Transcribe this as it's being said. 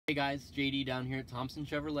Hey guys, JD down here at Thompson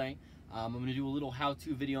Chevrolet. I'm going to do a little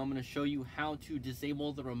how-to video. I'm going to show you how to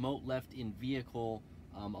disable the remote left in vehicle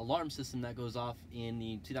alarm system that goes off in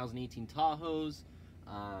the 2018 Tahoes,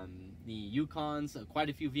 the Yukons, quite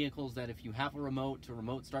a few vehicles that if you have a remote to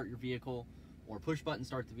remote start your vehicle, or push button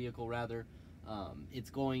start the vehicle rather, it's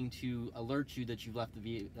going to alert you that you've left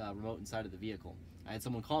the remote inside of the vehicle. I had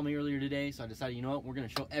someone call me earlier today, so I decided, you know what, we're going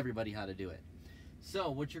to show everybody how to do it.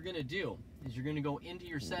 So what you're going to do is you're going to go into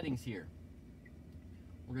your settings here.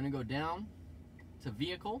 We're going to go down to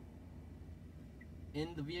vehicle.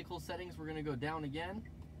 In the vehicle settings, we're going to go down again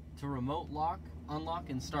to remote lock,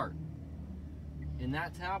 unlock, and start. In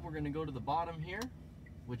that tab, we're going to go to the bottom here,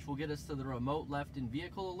 which will get us to the remote left in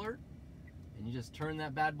vehicle alert. And you just turn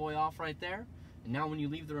that bad boy off right there. And now when you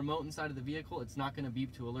leave the remote inside of the vehicle, it's not going to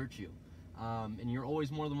beep to alert you. And you're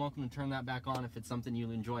always more than welcome to turn that back on if it's something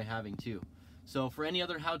you enjoy having too. So for any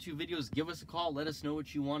other how-to videos, give us a call, let us know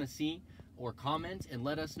what you want to see, or comment and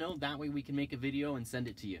let us know. That way we can make a video and send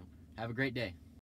it to you. Have a great day.